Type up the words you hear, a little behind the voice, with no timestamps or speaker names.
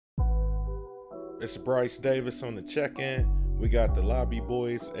It's Bryce Davis on the check-in. We got the Lobby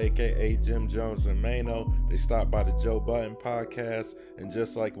Boyz, aka Jim Jones and Maino. They stopped by the Joe Budden Podcast, and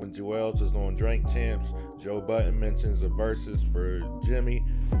just like when Joel's was on Drink Champs, Joe Budden mentions a Verzuz for Jimmy,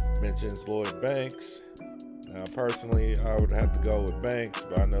 mentions Lloyd Banks. Now, personally, I would have to go with Banks,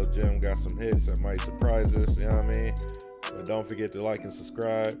 but I know Jim got some hits that might surprise us, you know what I mean? But don't forget to like and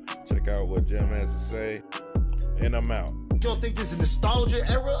subscribe. Check out what Jim has to say. And I'm out. You don't think this is a nostalgia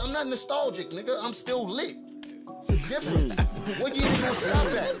era? I'm not nostalgic, nigga. I'm still lit. It's a difference. What year they gonna stop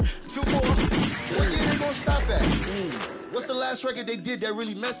at? 2 more. What year they gonna stop at? What's the last record they did that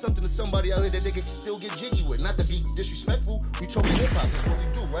really meant something to somebody out here that they could still get jiggy with? Not to be disrespectful, we talking hip-hop. That's what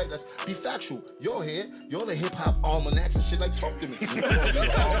we do, right? Let's be factual. You're here. You're the hip-hop almanacs and shit. Like, talk to me.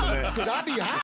 Because I be hot.